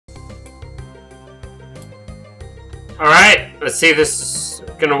Alright, let's see if this is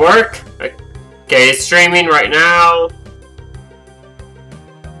gonna work. Okay, it's streaming right now.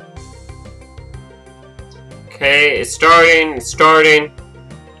 Okay, it's starting.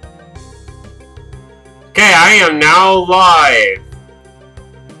 Okay, I am now live.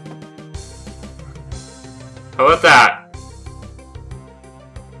 How about that?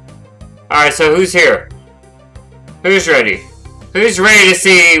 Alright, so who's here? Who's ready? Who's ready to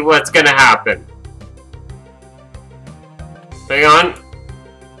see what's gonna happen? Hang on.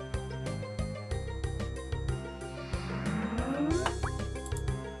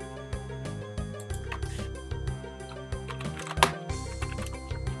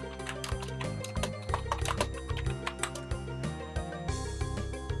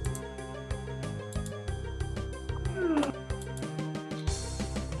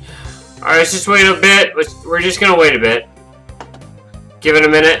 Alright, let's just wait a bit. We're just gonna wait a bit. Give it a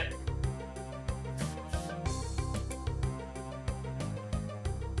minute.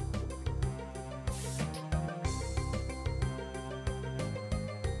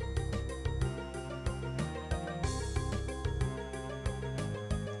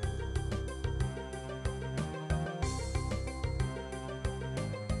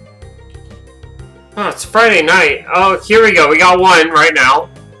 Oh, it's Friday night. Oh, here we go. We got one right now.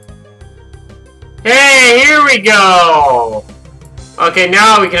 Hey, here we go! Okay,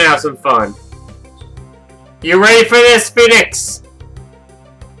 now we can have some fun. You ready for this, Phoenix?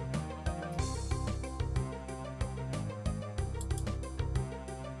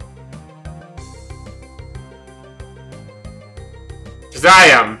 Because I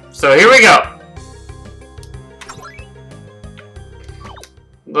am. So here we go.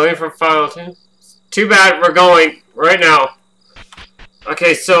 Looking for file 2. Too bad, we're going right now.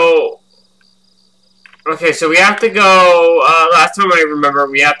 Okay, so we have to go, last time I remember,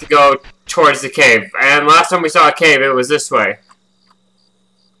 we have to go towards the cave. And last time we saw a cave, it was this way.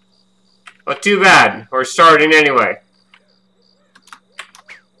 Oh, too bad. We're starting anyway.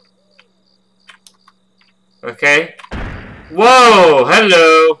 Okay. Whoa!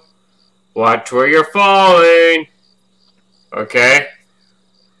 Hello! Watch where you're falling. Okay.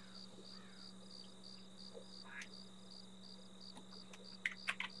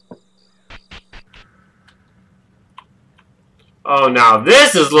 Oh, now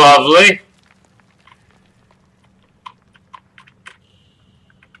this is lovely!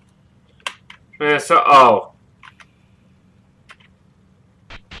 Oh.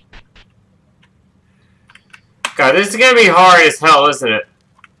 God, this is gonna be hard as hell, isn't it?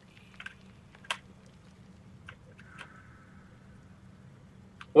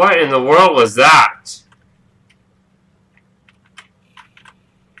 What in the world was that?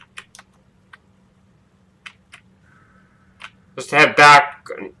 Just head back.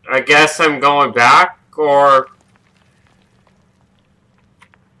 I guess I'm going back, or...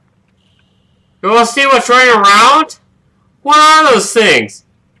 You want to see what's running around? What are those things?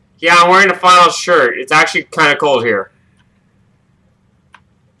 Yeah, I'm wearing a flannel shirt. It's actually kind of cold here.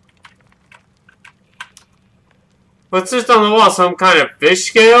 What's this on the wall? Some kind of fish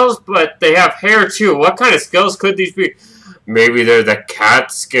scales? But they have hair too. What kind of scales could these be? Maybe they're the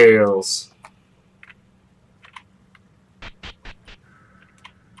cat scales.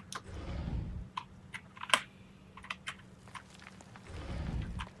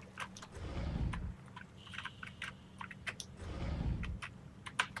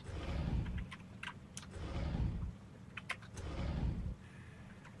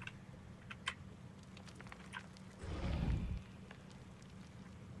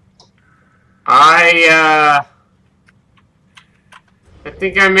 I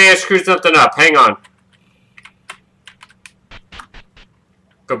think I may have screwed something up. Hang on.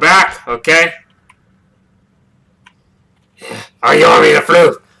 Go back, okay? Oh, you want me to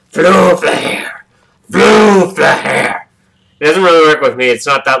floof? Floof the hair! Floof the hair! It doesn't really work with me. It's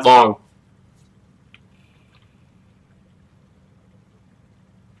not that long.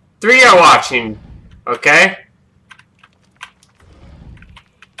 3 are watching, okay?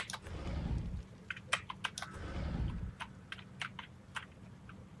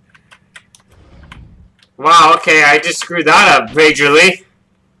 Wow, okay, I just screwed that up majorly.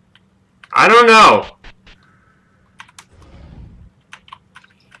 I don't know.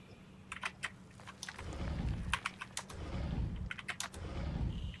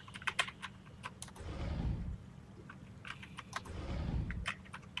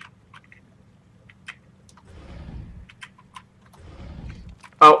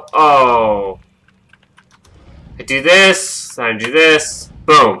 Oh. I do this, I do this,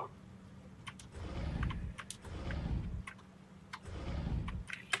 boom.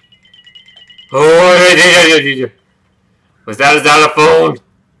 Oh, Is that a phone?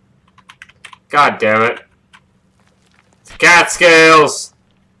 God damn it. It's cat scales.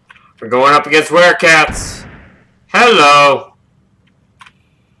 We're going up against werecats. Hello.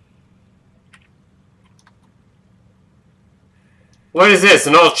 What is this?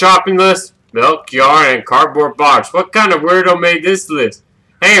 An old shopping list? Milk, yarn, and cardboard box. What kind of weirdo made this list?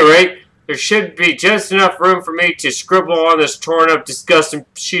 Hey, Ray, there should be just enough room for me to scribble on this torn up, disgusting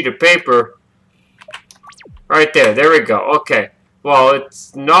sheet of paper. Right there. There we go. Okay. Well,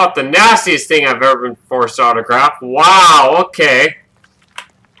 it's not the nastiest thing I've ever been forced to autograph. Wow. Okay.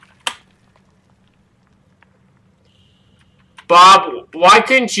 Bob, why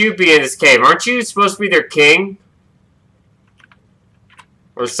couldn't you be in this cave? Aren't you supposed to be their king?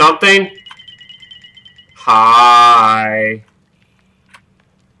 Or something? Hi.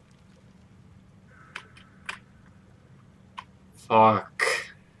 Fuck.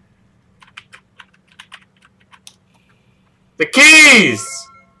 The keys!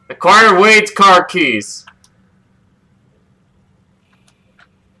 Acquire Wade's car keys.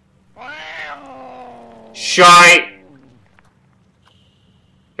 Shite.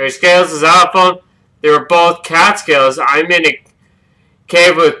 Their scales is iPhone. They were both cat scales. I'm in a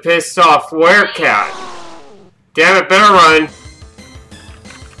cave with pissed off werecat. Damn it, better run.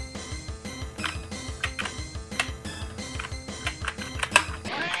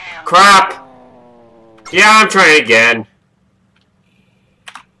 Crap. Yeah, I'm trying again.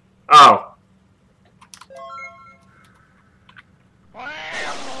 Oh.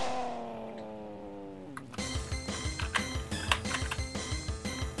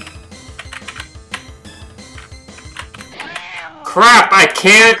 Crap, I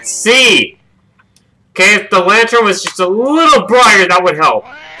can't see! Okay, if the lantern was just a little brighter, that would help.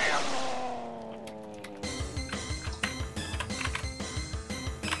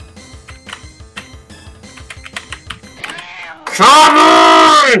 Come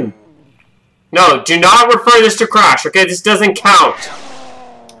on! No, do not refer this to Crash, okay? This doesn't count.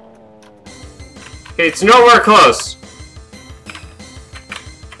 Okay, it's nowhere close.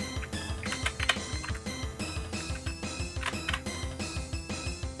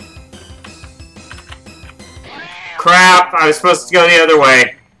 Crap, I was supposed to go the other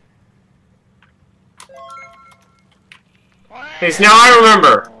way. Okay, so now I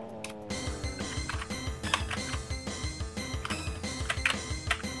remember.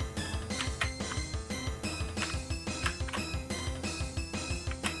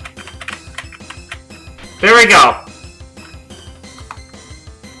 There we go.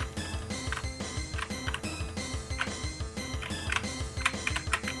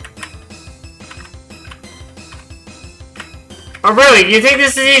 Oh really? You think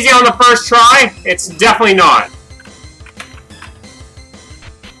this is easy on the first try? It's definitely not.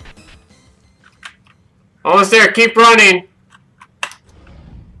 Almost there, keep running.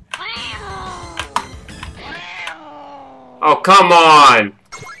 Oh, come on.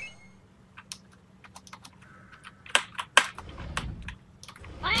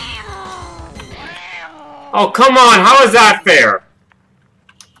 Oh, come on, how is that fair?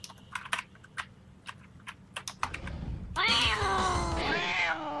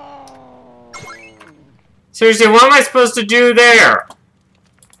 Seriously, what am I supposed to do there?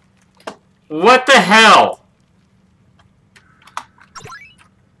 What the hell?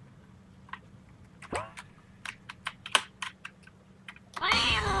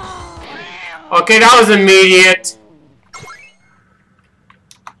 Okay, that was immediate.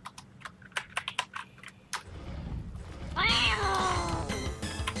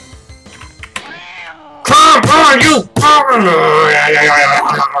 Come on, you!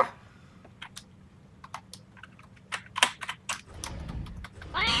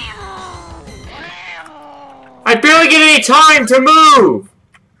 I barely get any time to move!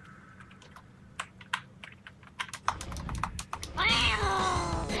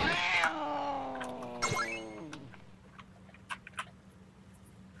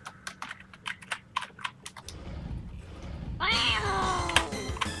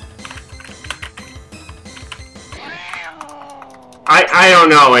 I don't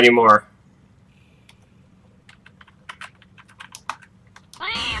know anymore.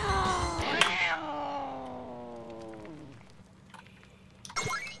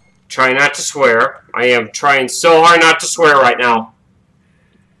 Try not to swear. I am trying so hard not to swear right now.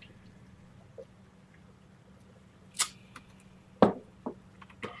 I'm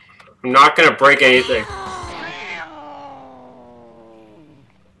not gonna break anything.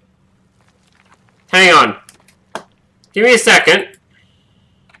 Hang on. Give me a second.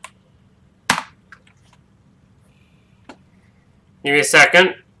 Give me a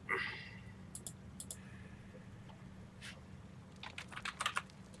second.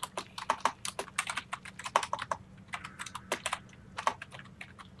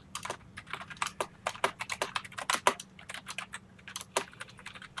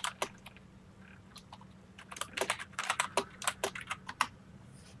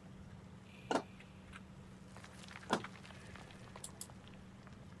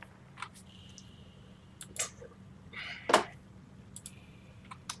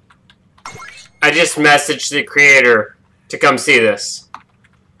 I just messaged the creator to come see this.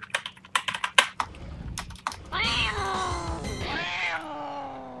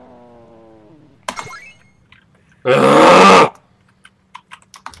 Ugh!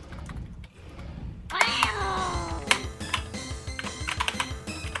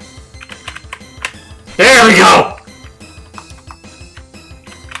 There we go!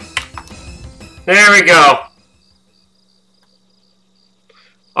 There we go.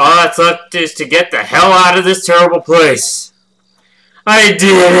 All that's left is to get the hell out of this terrible place. I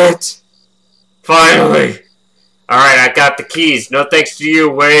did it! Finally! Alright, I got the keys. No thanks to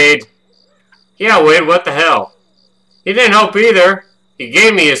you, Wade. Yeah, Wade, what the hell? He didn't help either. He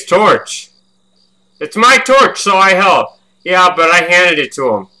gave me his torch. It's my torch, so I help. Yeah, but I handed it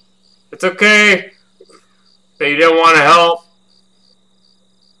to him. It's okay that you didn't want to help.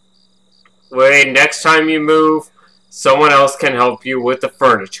 Wade, next time you move, someone else can help you with the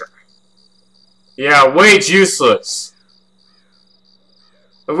furniture. Yeah, Wade's useless.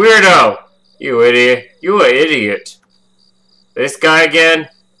 A weirdo. You idiot. You an idiot. This guy again?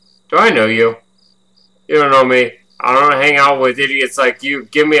 Do I know you? You don't know me. I don't hang out with idiots like you.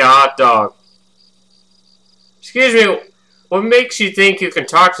 Give me a hot dog. Excuse me, what makes you think you can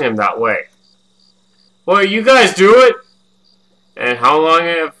talk to him that way? Well, you guys do it? And how long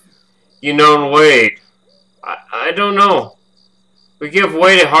have you known Wade? I don't know. We give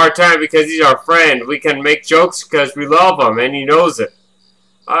Wade a hard time because he's our friend. We can make jokes because we love him and he knows it.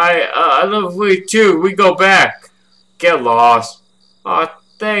 I love Wade too. We go back. Get lost. Aw,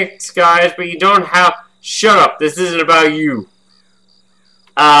 thanks guys, but you don't have... Shut up, this isn't about you.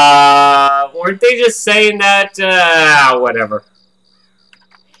 Weren't they just saying that? Whatever.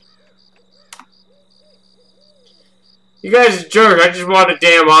 You guys are jerks. I just want a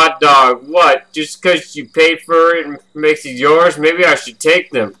damn hot dog. What? Just because you paid for it and makes it yours? Maybe I should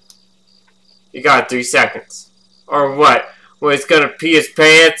take them. You got 3 seconds. Or what? Well, he's gonna pee his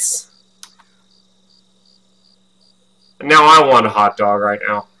pants? And now I want a hot dog right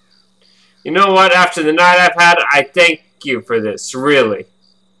now. You know what? After the night I've had, I thank you for this. Really.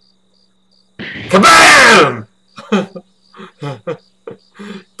 Kabam!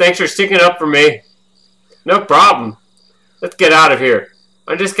 Thanks for sticking up for me. No problem. Let's get out of here.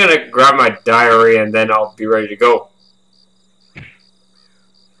 I'm just gonna grab my diary and then I'll be ready to go.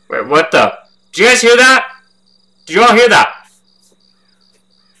 Wait, what the? Did you guys hear that? Did you all hear that?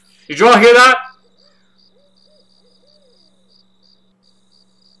 Did you all hear that?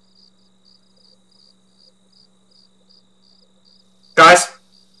 Guys?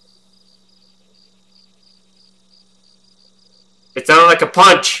 It sounded like a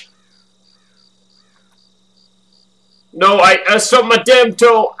punch. No, I stubbed my damn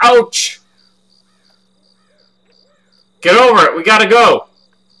toe. Ouch. Get over it. We gotta go.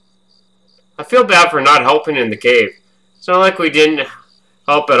 I feel bad for not helping in the cave. It's not like we didn't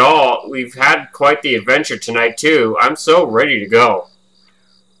help at all. We've had quite the adventure tonight, too. I'm so ready to go.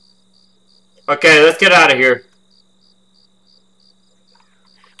 Okay, let's get out of here.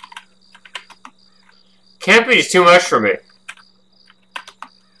 Camping is too much for me.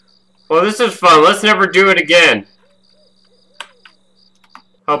 Well, this is fun. Let's never do it again.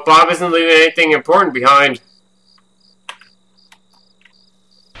 Hope Bob isn't leaving anything important behind.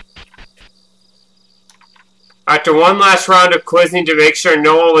 After one last round of quizzing to make sure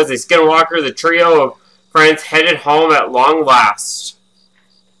no one was a skinwalker, the trio of friends headed home at long last.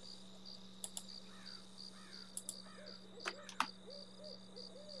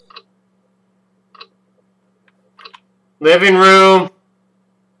 Living room.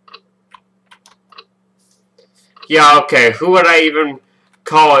 Yeah, okay. Who would I even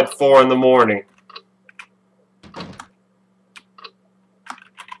call at 4 in the morning?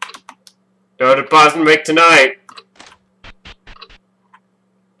 No deposit to make tonight.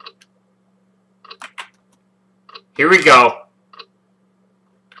 Here we go.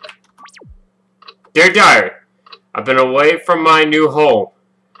 Dear Diary, I've been away from my new home.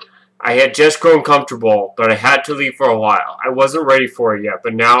 I had just grown comfortable, but I had to leave for a while. I wasn't ready for it yet,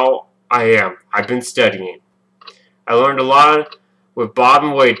 but now I am. I've been studying. I learned a lot with Bob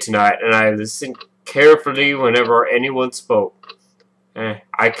and Wade tonight, and I listened carefully whenever anyone spoke.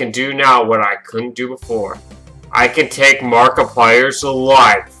 I can do now what I couldn't do before. I can take Markiplier's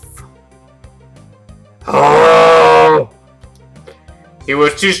life. Oh! He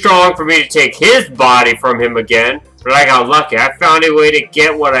was too strong for me to take his body from him again, but I got lucky. I found a way to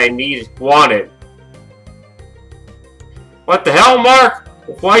get what I wanted. What the hell, Mark?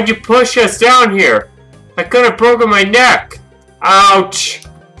 Why'd you push us down here? I could have broken my neck. Ouch.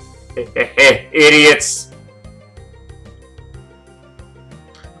 Idiots.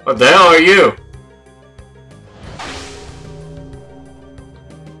 What the hell are you?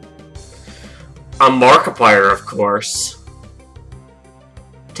 A Markiplier, of course.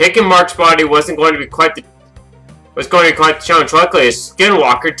 Taking Mark's body was going to be quite the challenge. Luckily, a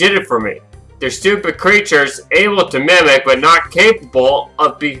skinwalker did it for me. They're stupid creatures, able to mimic, but not capable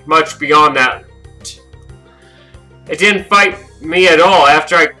of much beyond that. It didn't fight me at all.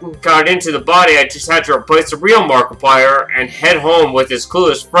 After I got into the body, I just had to replace the real Markiplier and head home with his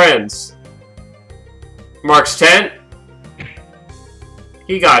clueless friends. Mark's tent?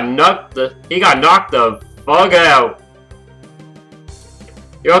 He got knocked the fuck out.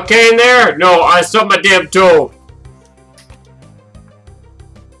 You okay in there? No, I stubbed my damn toe.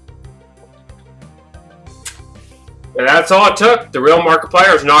 And that's all it took. The real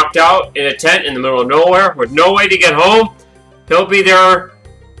Markiplier is knocked out in a tent in the middle of nowhere with no way to get home. He'll be here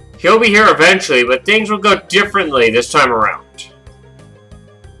eventually, but things will go differently this time around.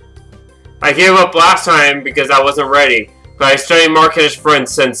 I gave up last time because I wasn't ready, but I studied Mark and his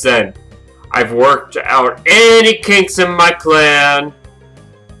friends since then. I've worked out any kinks in my plan,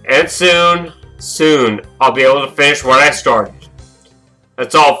 and soon, I'll be able to finish what I started.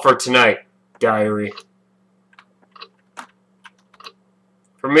 That's all for tonight, diary.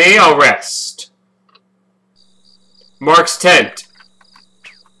 For me, I'll rest. Mark's tent.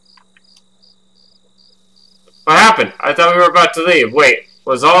 What happened? I thought we were about to leave. Wait,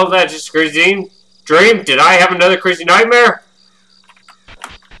 was all of that just a crazy dream? Did I have another crazy nightmare?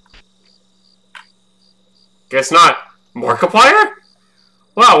 Guess not. Markiplier?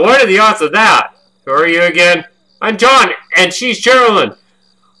 Wow, what are the odds of that? Who are you again? I'm John, and she's Sherilyn.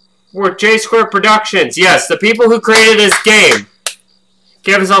 We're J-Square Productions. Yes, the people who created this game.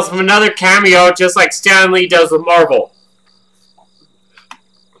 Give himself another cameo just like Stan Lee does with Marvel.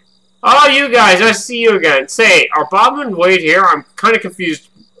 Oh, you guys, I see you again. Say, are Bob and Wade here? I'm kind of confused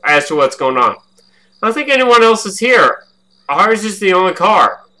as to what's going on. I don't think anyone else is here. Ours is the only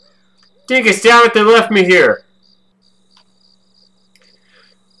car. Dingus, damn it, they left me here.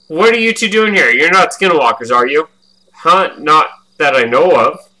 What are you two doing here? You're not skinwalkers, are you? Huh? Not that I know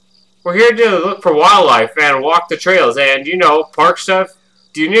of. We're here to look for wildlife and walk the trails and, you know, park stuff.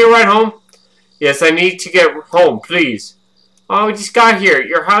 Do you need a ride home? Yes, I need to get home, please. Oh, we just got here.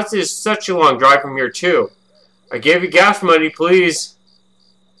 Your house is such a long drive from here, too. I gave you gas money, please.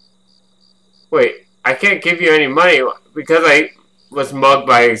 Wait, I can't give you any money because I was mugged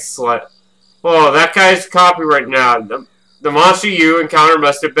by a slut. Oh, that guy's copy right now. The monster you encountered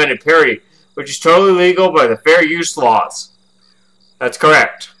must have been a parody, which is totally legal by the fair use laws. That's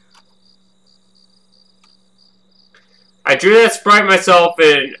correct. I drew that sprite myself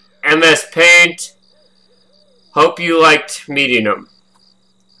in MS Paint. Hope you liked meeting him.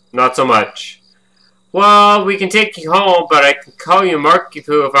 Not so much. Well, we can take you home, but I can call you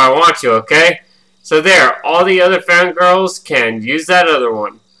Markiplier if I want to, okay? So there, all the other fangirls can use that other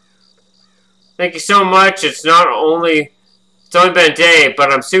one. Thank you so much. It's only been a day,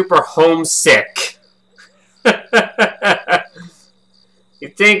 but I'm super homesick.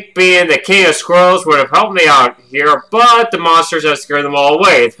 You'd think being the king of squirrels would have helped me out here, but the monsters have scared them all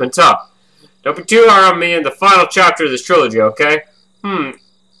away. It's been tough. Don't be too hard on me in the final chapter of this trilogy, okay?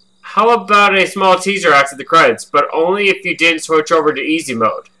 How about a small teaser after the credits, but only if you didn't switch over to easy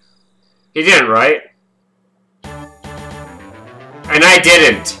mode. You didn't, right? And I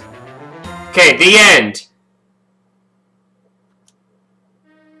didn't. Okay, the end.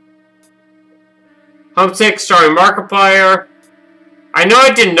 Homesick starring Markiplier. I know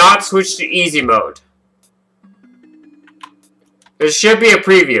I did not switch to easy mode. There should be a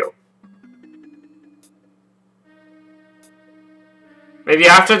preview. Maybe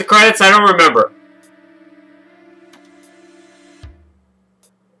after the credits? I don't remember.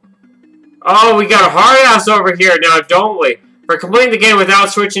 Oh, we got a hard ass over here now, don't we? For completing the game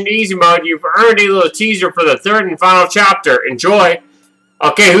without switching to easy mode, you've earned a little teaser for the third and final chapter. Enjoy.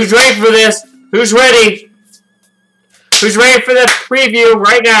 Okay, who's ready for this? Who's ready? Who's ready for the preview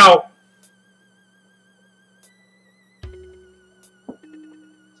right now?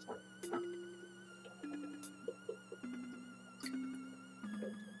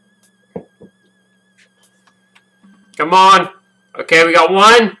 Come on. Okay, we got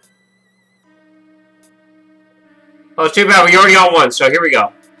one. Oh, it's too bad. We already got one, so here we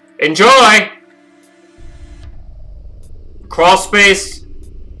go. Enjoy! Crawl space.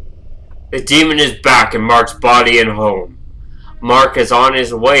 The demon is back in Mark's body and home. Mark is on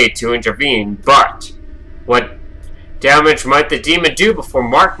his way to intervene, but what damage might the demon do before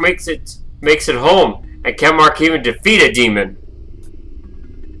Mark makes it home? And can Mark even defeat a demon?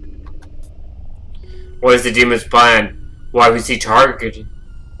 What is the demon's plan? Why has he targeted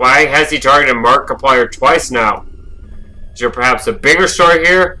Markiplier twice now? Is there perhaps a bigger story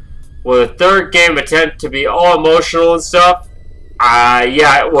here? Will the third game attempt to be all emotional and stuff?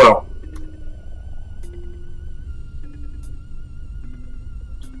 Yeah, it will.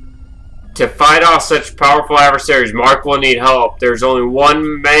 To fight off such powerful adversaries, Mark will need help. There's only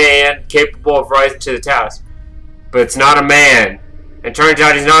one man capable of rising to the task. But it's not a man. And turns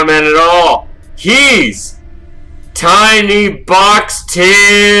out he's not a man at all. He's Tiny Box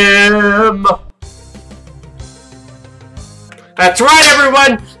Tim! That's right,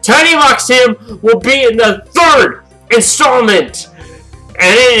 everyone! Tiny Box Tim will be in the third installment!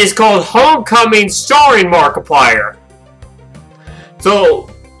 And it is called Homecoming starring Markiplier. So,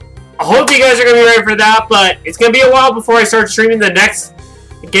 I hope you guys are going to be ready for that, but it's going to be a while before I start streaming the next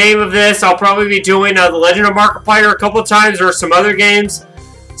game of this. I'll probably be doing The Legend of Markiplier a couple times or some other games.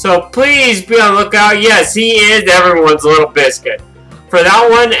 So please be on the lookout. Yes, he is everyone's little biscuit for that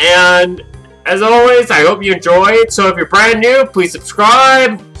one. And as always, I hope you enjoyed. So if you're brand new, please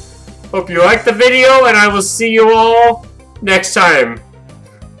subscribe. Hope you liked the video, and I will see you all next time.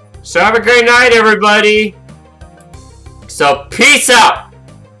 So have a great night, everybody. So peace out.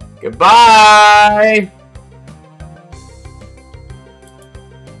 Goodbye!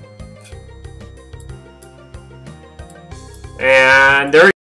 And there